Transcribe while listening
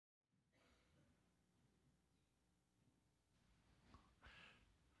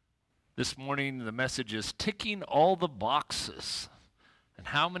This morning, the message is ticking all the boxes. And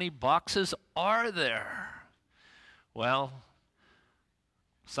how many boxes are there? Well,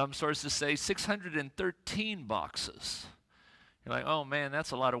 some sources say 613 boxes. You're like, oh man, that's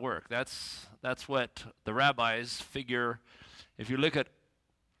a lot of work. That's what the rabbis figure. If you look at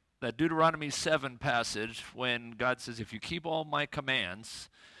that Deuteronomy 7 passage, when God says, if you keep all my commands,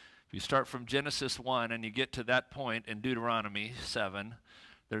 if you start from Genesis 1 and you get to that point in Deuteronomy 7,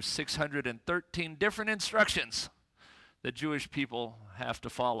 there's 613 different instructions that Jewish people have to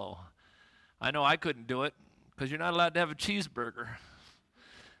follow. I know I couldn't do it because you're not allowed to have a cheeseburger.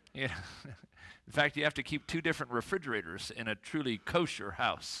 Yeah. In fact, you have to keep two different refrigerators in a truly kosher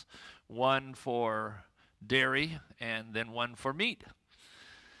house, one for dairy and then one for meat.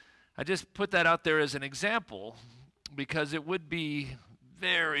 I just put that out there as an example because it would be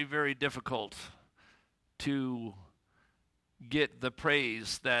very, very difficult to get the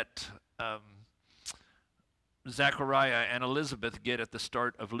praise that Zechariah and Elizabeth get at the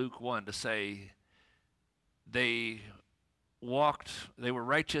start of Luke 1 to say they were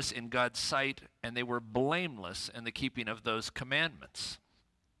righteous in God's sight, and they were blameless in the keeping of those commandments.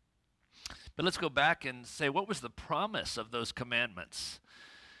 But let's go back and say, what was the promise of those commandments?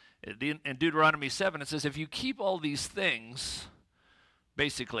 In Deuteronomy 7, it says, if you keep all these things,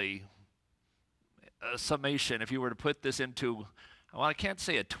 basically, a summation, if you were to put this into, well, I can't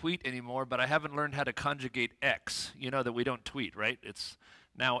say a tweet anymore, but I haven't learned how to conjugate X. You know that we don't tweet, right? It's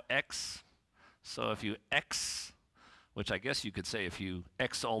now X. So if you X, which I guess you could say if you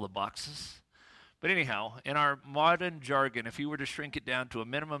X all the boxes. But anyhow, in our modern jargon, if you were to shrink it down to a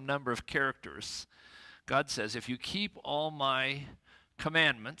minimum number of characters, God says, if you keep all my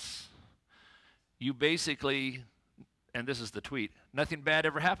commandments, you basically, and this is the tweet, nothing bad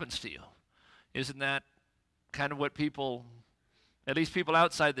ever happens to you. Isn't that kind of what people, at least people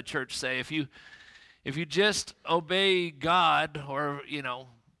outside the church, say? If you just obey God or,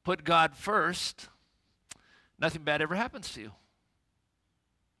 put God first, nothing bad ever happens to you.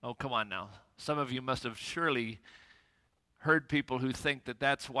 Oh, come on now. Some of you must have surely heard people who think that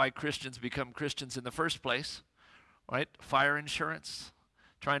that's why Christians become Christians in the first place, right? Fire insurance,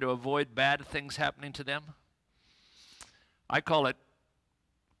 trying to avoid bad things happening to them. I call it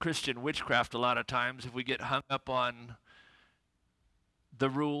Christian witchcraft a lot of times if we get hung up on the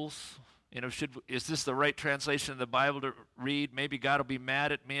rules. Is this the right translation of the Bible to read? Maybe God will be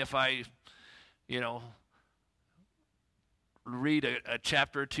mad at me if I, read a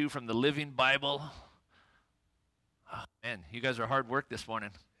chapter or two from the Living Bible. Oh, man, you guys are hard work this morning.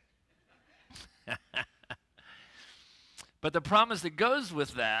 But the promise that goes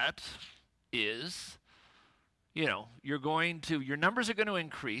with that is, your numbers are going to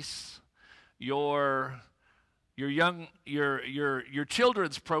increase. Your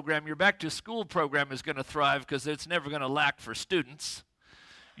children's program, your back to school program is going to thrive because it's never going to lack for students.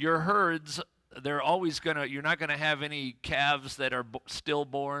 Your herds, you're not going to have any calves that are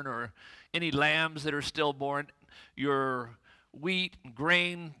stillborn or any lambs that are stillborn. Your wheat,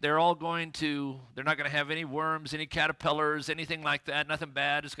 grain, they're not going to have any worms, any caterpillars, anything like that. Nothing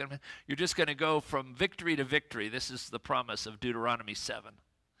bad is you're just going to go from victory to victory. This is the promise of Deuteronomy 7.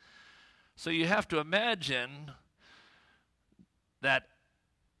 So you have to imagine that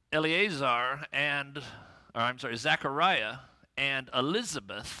Zechariah and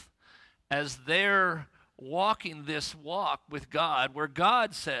Elizabeth, as they're walking this walk with God, where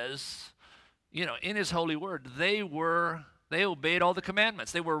God says, in his holy word, they obeyed all the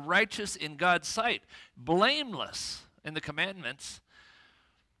commandments. They were righteous in God's sight, blameless in the commandments.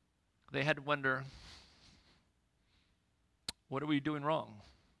 They had to wonder, what are we doing wrong?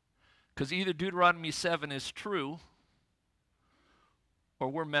 Because either Deuteronomy 7 is true or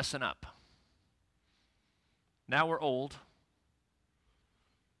we're messing up. Now we're old.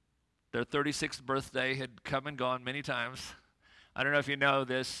 Their 36th birthday had come and gone many times. I don't know if you know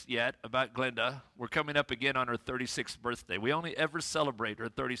this yet about Glenda. We're coming up again on her 36th birthday. We only ever celebrate her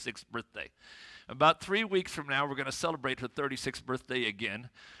 36th birthday. About 3 weeks from now, we're going to celebrate her 36th birthday again.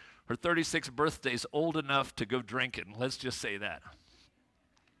 Her 36th birthday is old enough to go drinking. Let's just say that.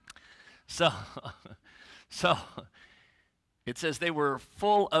 So it says they were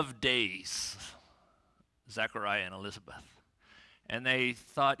full of days, Zechariah and Elizabeth. And they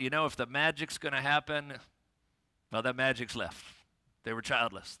thought, if the magic's going to happen, well, that magic's left. They were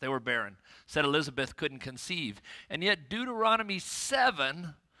childless. They were barren. Said Elizabeth couldn't conceive. And yet Deuteronomy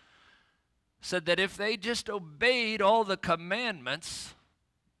 7 said that if they just obeyed all the commandments,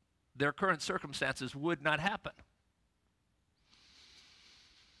 their current circumstances would not happen.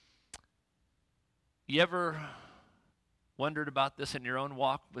 You ever wondered about this in your own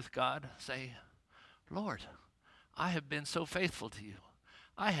walk with God? Say, Lord, I have been so faithful to you.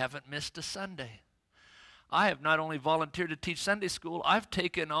 I haven't missed a Sunday. I have not only volunteered to teach Sunday school, I've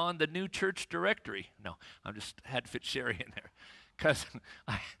taken on the new church directory. No, I just had to fit Sherry in there because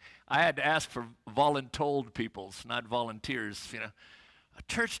I had to ask for voluntold peoples, not volunteers, you know. A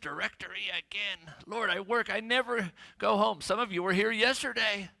church directory again. Lord, I work. I never go home. Some of you were here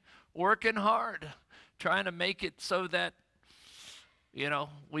yesterday working hard, trying to make it so that, you know,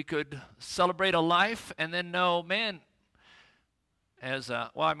 we could celebrate a life and then know, man,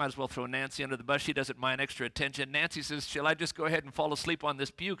 well, I might as well throw Nancy under the bus. She doesn't mind extra attention. Nancy says, shall I just go ahead and fall asleep on this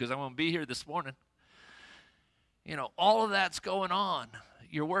pew because I won't be here this morning? You know, all of that's going on.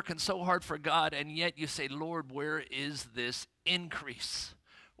 You're working so hard for God, and yet you say, Lord, where is this increase?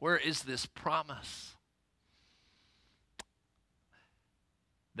 Where is this promise?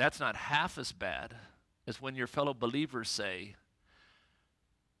 That's not half as bad as when your fellow believers say,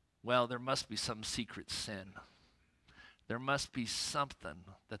 well, there must be some secret sin. There must be something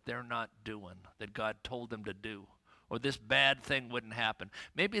that they're not doing that God told them to do, or this bad thing wouldn't happen.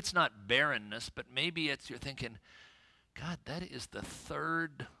 Maybe it's not barrenness, but maybe it's you're thinking, God, that is the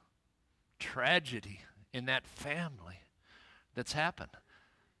third tragedy in that family that's happened.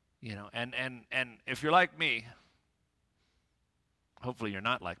 You know, and if you're like me, hopefully you're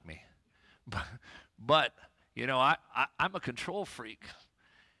not like me, but you know, I'm a control freak.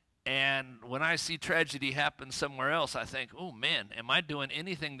 And when I see tragedy happen somewhere else, I think, oh man, am I doing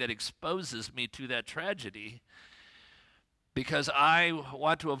anything that exposes me to that tragedy? Because I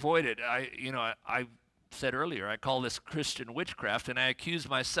want to avoid it. I said earlier, I call this Christian witchcraft, and I accuse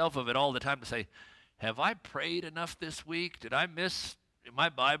myself of it all the time to say, have I prayed enough this week? Did I miss my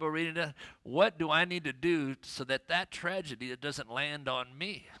Bible reading? What do I need to do so that that tragedy doesn't land on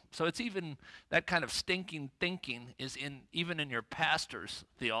me? So it's even that kind of stinking thinking is even in your pastor's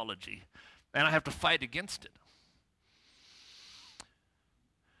theology, and I have to fight against it.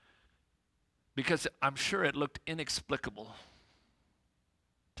 Because I'm sure it looked inexplicable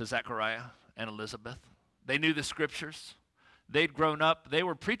to Zechariah and Elizabeth. They knew the scriptures. They'd grown up. They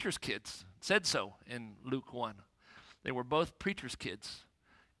were preacher's kids. It said so in Luke 1. They were both preacher's kids.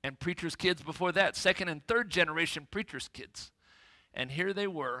 And preacher's kids before that, second and third generation preacher's kids. And here they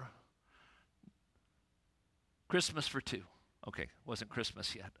were, Christmas for two. Okay, wasn't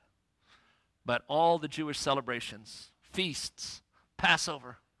Christmas yet. But all the Jewish celebrations, feasts,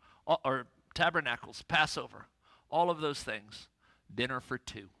 Passover, or tabernacles, Passover, all of those things, dinner for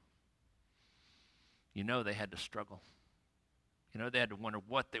two. You know they had to struggle. You know they had to wonder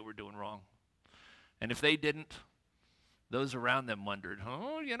what they were doing wrong. And if they didn't, those around them wondered,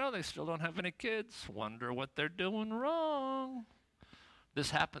 oh, you know, they still don't have any kids. Wonder what they're doing wrong.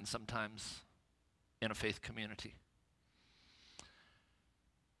 This happens sometimes in a faith community.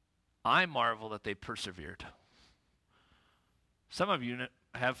 I marvel that they persevered. Some of you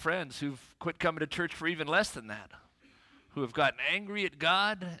have friends who've quit coming to church for even less than that, who have gotten angry at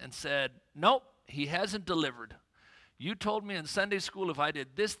God and said, nope, he hasn't delivered. You told me in Sunday school if I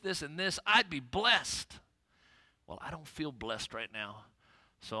did this, this, and this, I'd be blessed. Well, I don't feel blessed right now,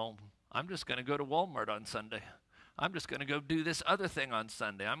 so I'm just going to go to Walmart on Sunday. I'm just going to go do this other thing on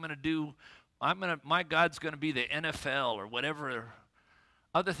Sunday. My God's going to be the NFL or whatever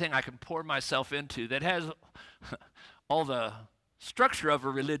other thing I can pour myself into that has all the structure of a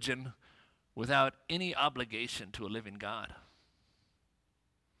religion without any obligation to a living God.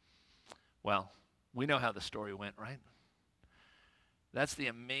 Well, we know how the story went, right? That's the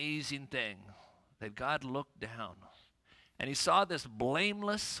amazing thing, that God looked down and he saw this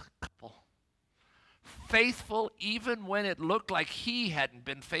blameless couple, faithful even when it looked like he hadn't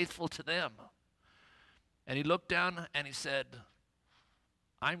been faithful to them. And he looked down and he said,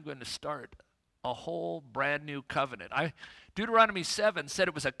 I'm going to start a whole brand new covenant. Deuteronomy 7 said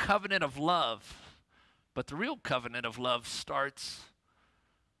it was a covenant of love, but the real covenant of love starts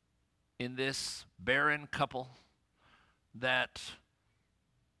in this barren couple that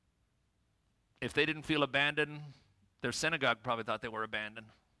if they didn't feel abandoned, their synagogue probably thought they were abandoned.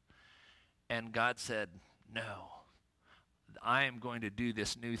 And God said, no, I am going to do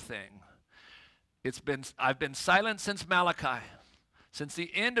this new thing. I've been silent since Malachi. Since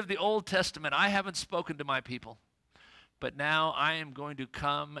the end of the Old Testament, I haven't spoken to my people. But now I am going to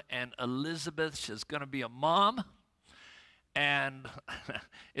come, and Elizabeth is going to be a mom. And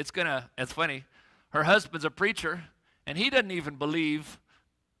it's funny, her husband's a preacher, and he doesn't even believe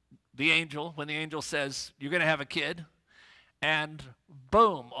the angel when the angel says, you're going to have a kid. And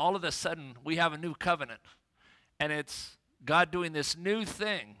boom, all of a sudden, we have a new covenant. And it's God doing this new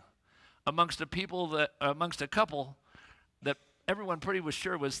thing amongst a couple that everyone pretty was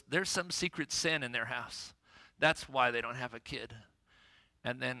sure was there's some secret sin in their house. That's why they don't have a kid.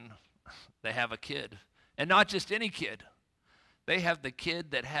 And then they have a kid. And not just any kid. They have the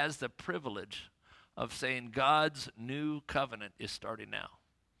kid that has the privilege of saying God's new covenant is starting now.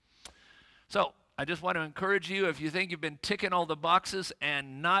 So I just want to encourage you, if you think you've been ticking all the boxes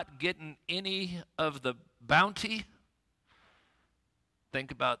and not getting any of the bounty,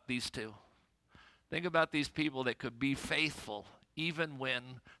 think about these two. Think about these people that could be faithful even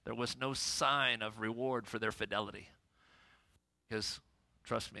when there was no sign of reward for their fidelity. Because,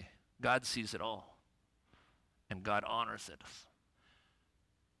 trust me, God sees it all. And God honors it.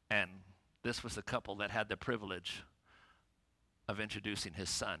 And this was the couple that had the privilege of introducing his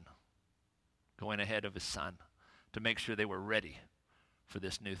son, going ahead of his son, to make sure they were ready for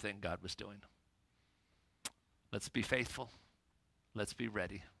this new thing God was doing. Let's be faithful. Let's be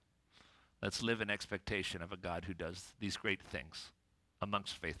ready. Let's live in expectation of a God who does these great things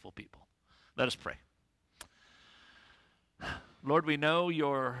amongst faithful people. Let us pray. Lord, we know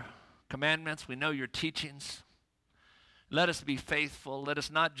your commandments. We know your teachings. Let us be faithful. Let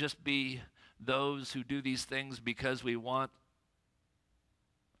us not just be those who do these things because we want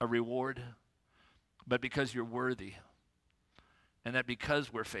a reward, but because you're worthy. And that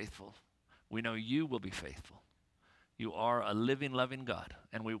because we're faithful, we know you will be faithful. You are a living, loving God,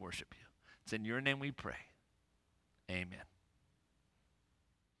 and we worship you. It's in your name we pray. Amen.